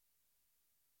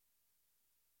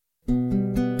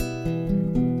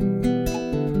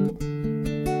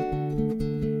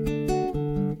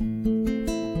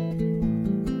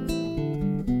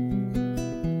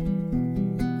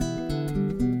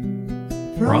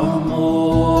From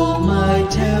all my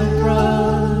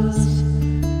terrors,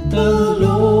 the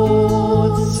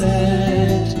Lord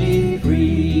set me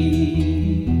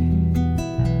free.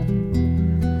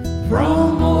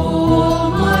 From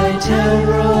all my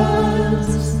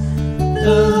terrors,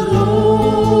 the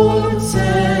Lord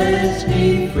set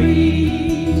me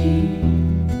free.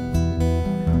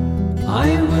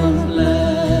 I will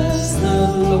bless the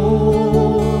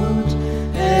Lord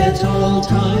at all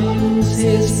times,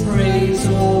 His praise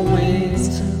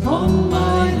always on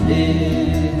my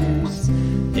lips.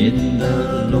 In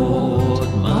the Lord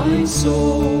my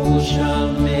soul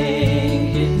shall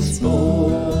make its boast.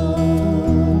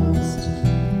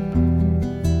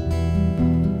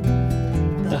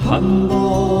 The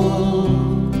humble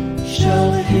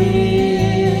shall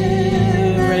hear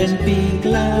and be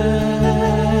glad.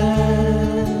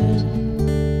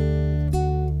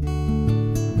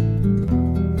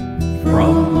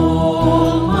 From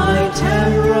all my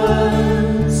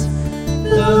terrors,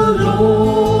 the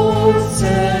Lord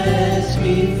set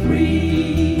me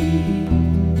free.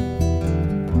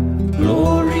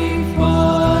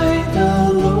 Glorify the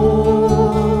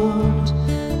Lord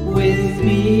with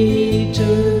me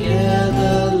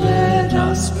together, let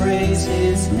us praise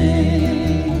His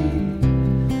name.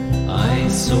 I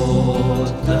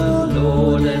sought the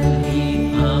Lord and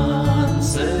He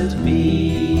answered me.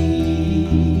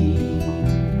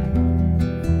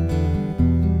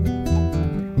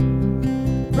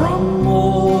 From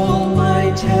all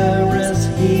my terrors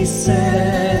He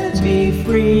set me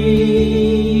free.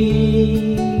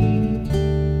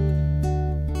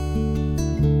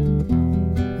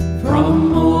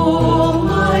 From all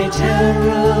my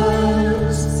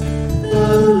terrors,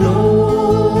 the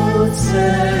Lord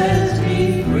set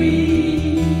me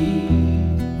free.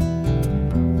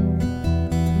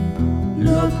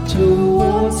 Look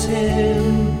towards Him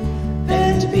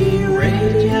and be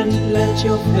radiant, let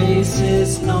your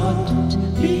faces not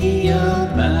be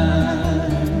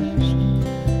abashed.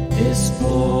 This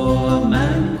poor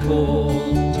man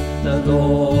called, the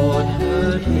Lord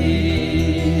heard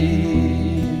him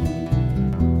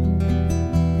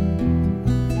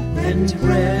and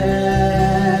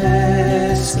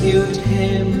rescued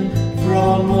him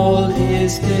from all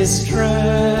his distress.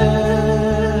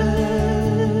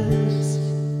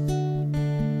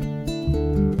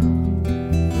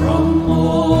 From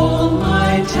all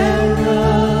my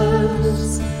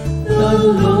terrors, the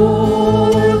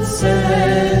Lord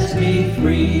set me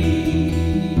free.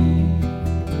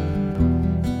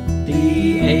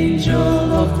 The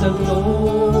angel of the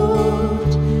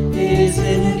Lord is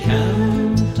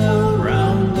encamped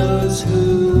around those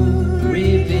who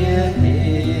revere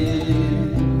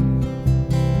Him,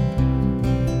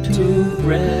 to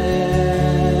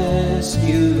rescue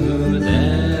them.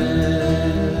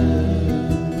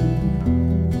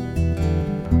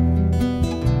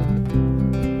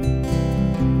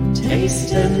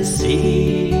 Taste and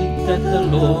see that the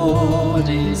Lord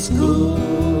is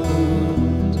good.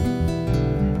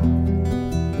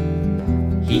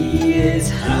 He is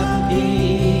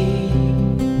happy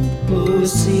who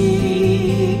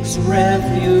seeks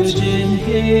refuge in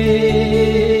Him.